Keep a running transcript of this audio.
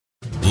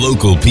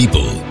Local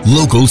people,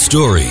 local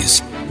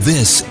stories.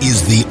 This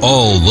is the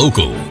All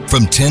Local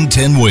from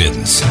 1010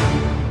 Wins.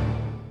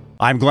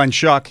 I'm Glenn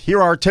Schuck. Here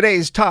are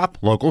today's top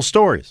local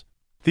stories.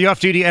 The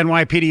off-duty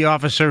NYPD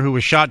officer who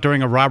was shot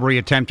during a robbery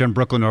attempt in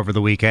Brooklyn over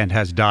the weekend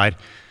has died.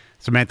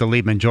 Samantha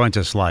Liebman joins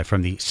us live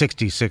from the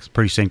 66th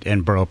Precinct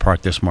in Borough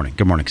Park this morning.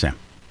 Good morning, Sam.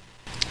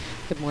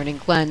 Good morning,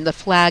 Glenn. The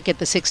flag at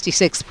the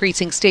 66th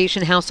Precinct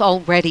Station House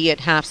already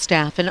at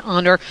half-staff in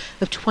honor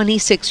of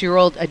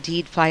 26-year-old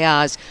Adid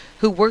Fayaz,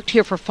 who worked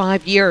here for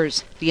 5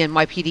 years. The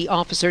NYPD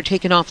officer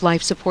taken off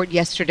life support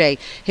yesterday.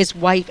 His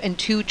wife and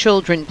 2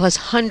 children, plus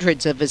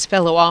hundreds of his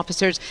fellow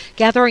officers,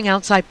 gathering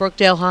outside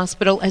Brookdale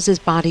Hospital as his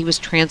body was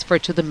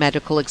transferred to the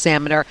medical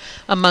examiner.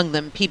 Among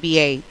them,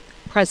 PBA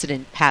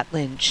President Pat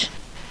Lynch.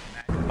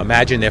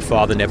 Imagine their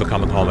father never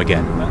coming home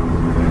again.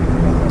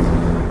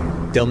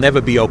 They'll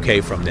never be okay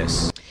from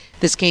this.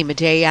 This came a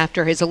day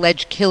after his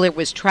alleged killer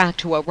was tracked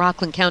to a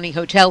Rockland County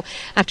hotel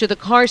after the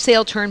car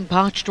sale turned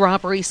botched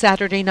robbery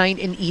Saturday night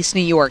in East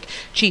New York.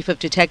 Chief of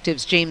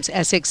Detectives James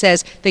Essex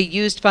says they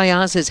used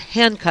Fayaz's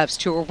handcuffs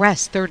to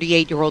arrest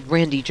 38-year-old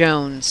Randy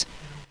Jones.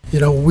 You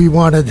know, we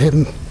wanted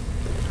him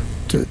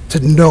to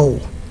know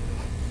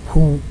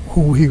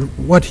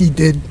what he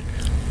did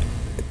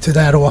to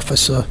that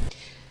officer.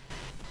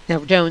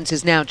 Now, Jones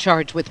is now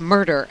charged with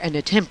murder and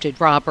attempted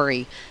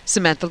robbery.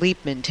 Samantha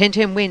Liebman,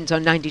 1010 Wins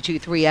on 92.3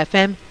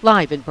 FM,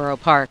 live in Borough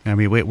Park. And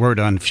we wait word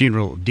on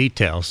funeral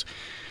details.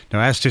 Now,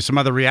 as to some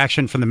other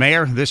reaction from the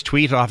mayor, this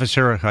tweet,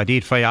 Officer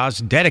Adid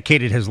Fayaz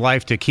dedicated his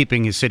life to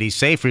keeping his city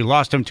safe. We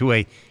lost him to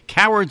a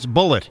coward's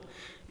bullet,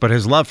 but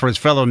his love for his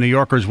fellow New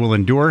Yorkers will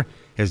endure.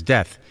 His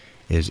death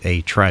is a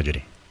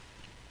tragedy.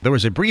 There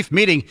was a brief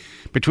meeting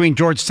between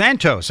George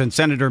Santos and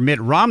Senator Mitt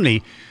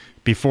Romney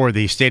before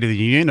the State of the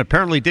Union.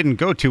 Apparently didn't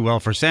go too well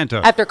for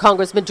Santos. After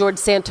Congressman George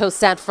Santos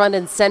sat front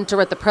and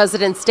center at the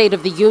President's State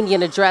of the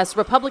Union address,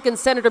 Republican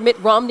Senator Mitt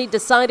Romney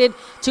decided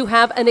to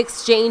have an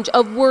exchange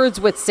of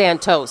words with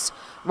Santos.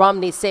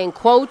 Romney saying,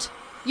 quote,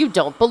 "You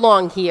don't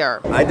belong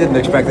here." I didn't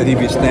expect that he'd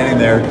be standing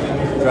there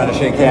trying to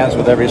shake hands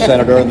with every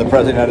senator in the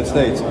President of the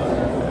United States.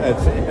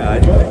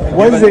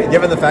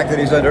 Given the fact that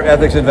he's under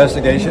ethics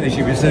investigation, he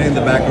should be sitting in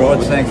the back row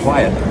and staying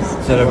quiet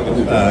instead of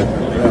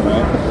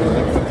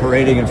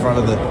parading in front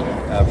of the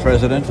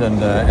president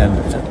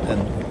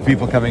and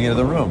people coming into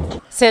the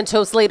room.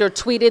 Santos later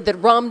tweeted that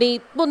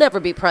Romney will never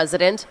be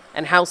president,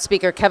 and House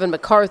Speaker Kevin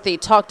McCarthy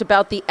talked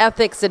about the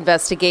ethics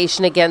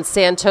investigation against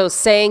Santos,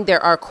 saying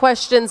there are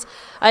questions.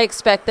 I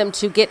expect them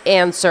to get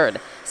answered.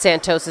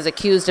 Santos is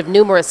accused of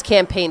numerous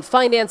campaign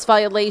finance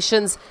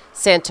violations.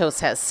 Santos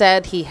has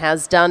said he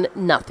has done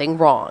nothing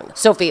wrong.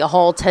 Sophia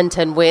Hall,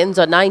 1010 Wins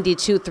on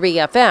 92.3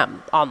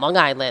 FM on Long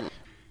Island.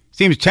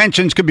 Seems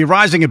tensions could be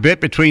rising a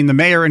bit between the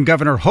mayor and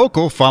Governor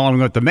Hochul following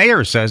what the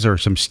mayor says are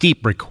some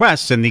steep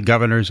requests in the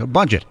governor's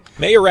budget.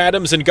 Mayor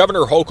Adams and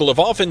Governor Hochul have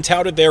often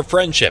touted their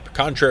friendship,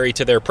 contrary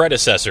to their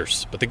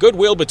predecessors. But the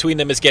goodwill between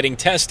them is getting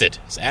tested,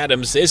 as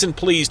Adams isn't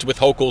pleased with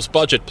Hochul's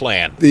budget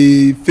plan.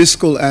 The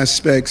fiscal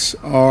aspects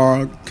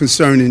are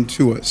concerning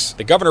to us.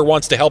 The governor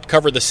wants to help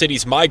cover the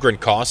city's migrant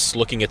costs,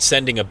 looking at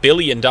sending $1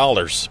 billion,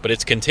 but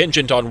it's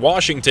contingent on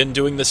Washington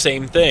doing the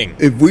same thing.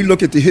 If we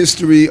look at the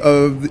history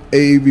of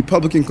a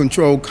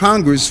Republican-controlled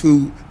Congress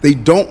who they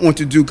don't want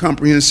to do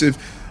comprehensive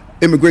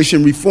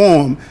immigration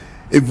reform,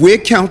 if we're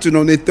counting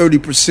on their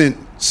 30%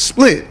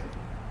 split,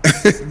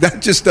 that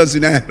just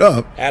doesn't add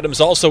up. Adams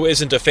also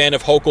isn't a fan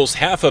of Hochul's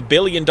 $500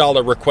 million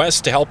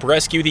request to help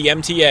rescue the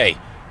MTA.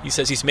 He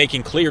says he's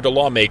making clear to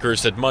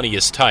lawmakers that money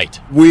is tight.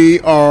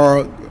 We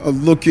are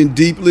looking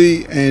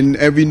deeply, and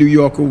every New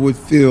Yorker would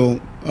feel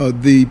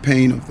the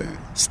pain of that.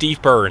 Steve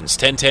Burns,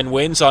 1010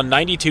 Wins on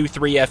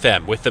 92.3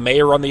 FM with the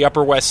mayor on the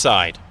Upper West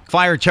Side.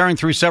 Fire tearing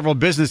through several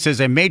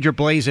businesses. A major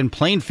blaze in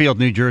Plainfield,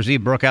 New Jersey,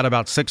 broke out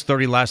about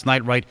 6:30 last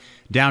night right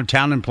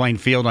downtown in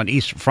Plainfield on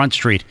East Front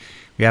Street.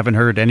 We haven't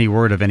heard any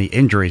word of any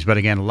injuries, but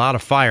again, a lot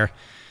of fire.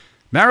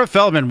 Mara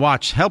Feldman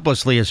watched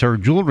helplessly as her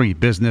jewelry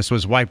business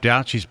was wiped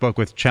out. She spoke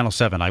with Channel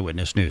 7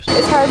 Eyewitness News.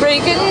 It's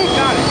heartbreaking.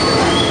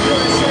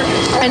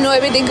 I know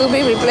everything could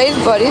be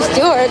replaced, but it's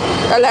still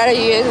a lot of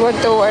years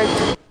worth of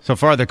work. So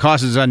far, the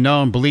cause is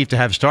unknown, believed to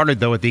have started,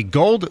 though, at the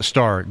Gold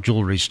Star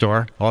Jewelry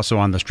Store, also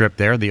on the Strip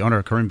there. The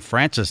owner, Karim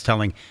Francis,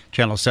 telling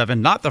Channel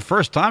 7, not the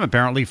first time,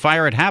 apparently,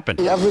 fire had happened.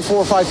 Every 4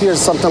 or 5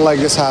 years, something like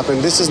this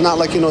happened. This is not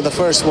like, the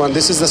first one.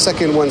 This is the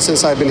second one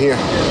since I've been here.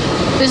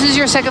 This is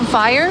your second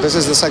fire? This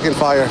is the second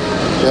fire,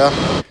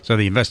 yeah. So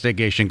the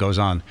investigation goes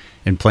on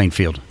in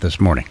Plainfield this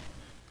morning.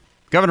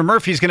 Governor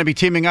Murphy is going to be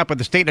teaming up with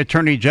the State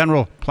Attorney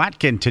General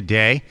Platkin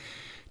today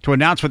to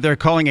announce what they're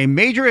calling a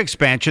major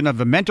expansion of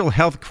the mental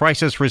health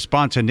crisis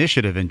response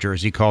initiative in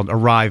Jersey called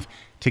Arrive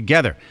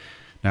Together.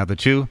 Now, the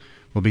two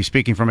will be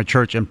speaking from a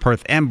church in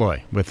Perth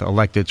Amboy with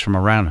electeds from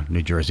around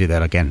New Jersey.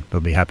 That, again, will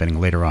be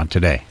happening later on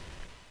today.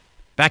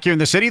 Back here in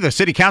the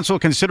city council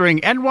considering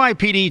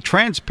NYPD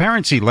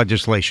transparency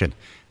legislation.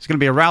 There's going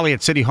to be a rally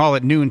at City Hall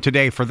at noon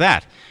today for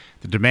that.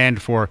 The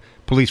demand for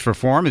police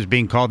reform is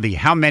being called the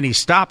How Many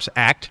Stops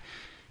Act,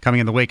 coming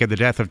in the wake of the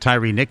death of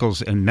Tyree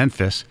Nichols in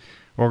Memphis.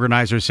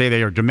 Organizers say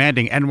they are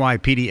demanding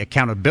NYPD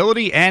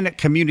accountability and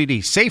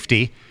community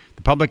safety.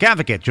 The public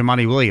advocate,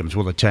 Jumaane Williams,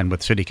 will attend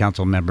with city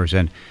council members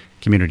and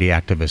community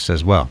activists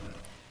as well.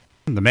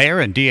 The mayor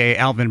and DA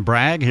Alvin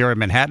Bragg here in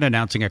Manhattan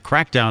announcing a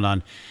crackdown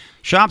on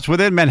shops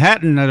within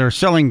Manhattan that are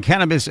selling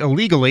cannabis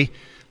illegally.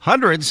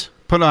 Hundreds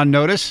put on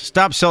notice,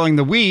 stop selling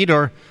the weed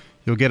or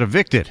you'll get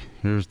evicted.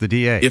 Here's the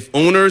DA. If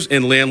owners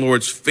and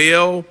landlords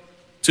fail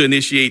to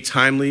initiate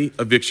timely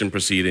eviction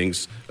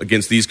proceedings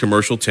against these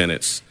commercial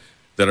tenants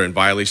that are in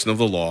violation of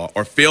the law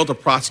or fail to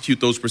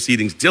prosecute those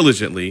proceedings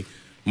diligently,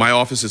 my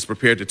office is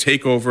prepared to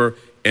take over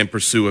and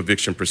pursue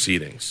eviction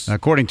proceedings.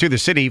 According to the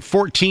city,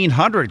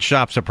 1,400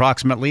 shops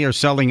approximately are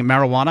selling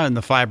marijuana in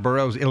the 5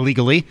 boroughs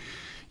illegally.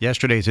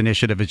 Yesterday's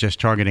initiative is just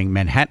targeting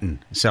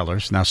Manhattan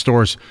sellers. Now,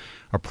 stores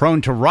are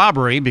prone to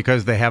robbery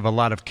because they have a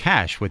lot of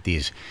cash with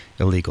these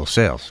illegal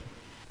sales.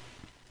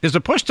 There's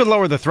a push to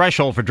lower the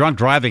threshold for drunk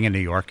driving in New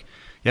York.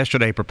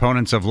 Yesterday,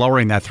 proponents of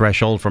lowering that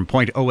threshold from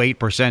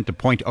 0.08% to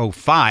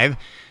 0.05%,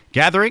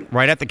 gathering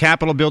right at the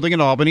Capitol building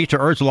in Albany to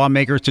urge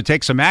lawmakers to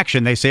take some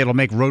action. They say it'll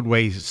make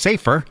roadways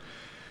safer.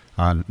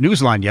 On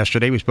Newsline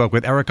yesterday, we spoke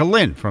with Erica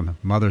Lynn from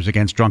Mothers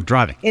Against Drunk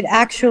Driving. It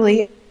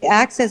actually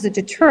acts as a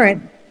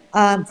deterrent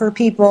for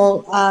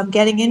people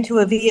getting into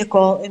a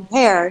vehicle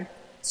impaired.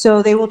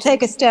 So they will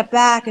take a step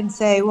back and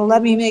say, well,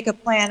 let me make a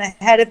plan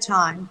ahead of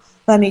time.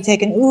 Let me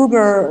take an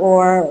Uber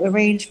or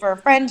arrange for a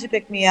friend to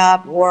pick me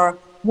up or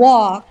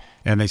walk.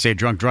 And they say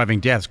drunk driving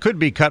deaths could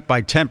be cut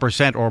by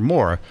 10% or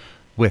more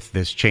with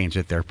this change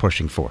that they're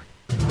pushing for.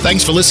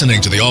 Thanks for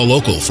listening to the All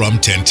Local from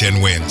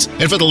 1010 Wins.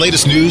 And for the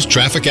latest news,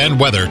 traffic, and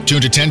weather, tune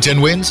to 1010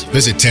 Wins,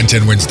 visit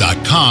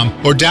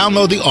 1010wins.com, or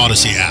download the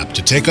Odyssey app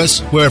to take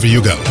us wherever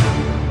you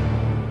go.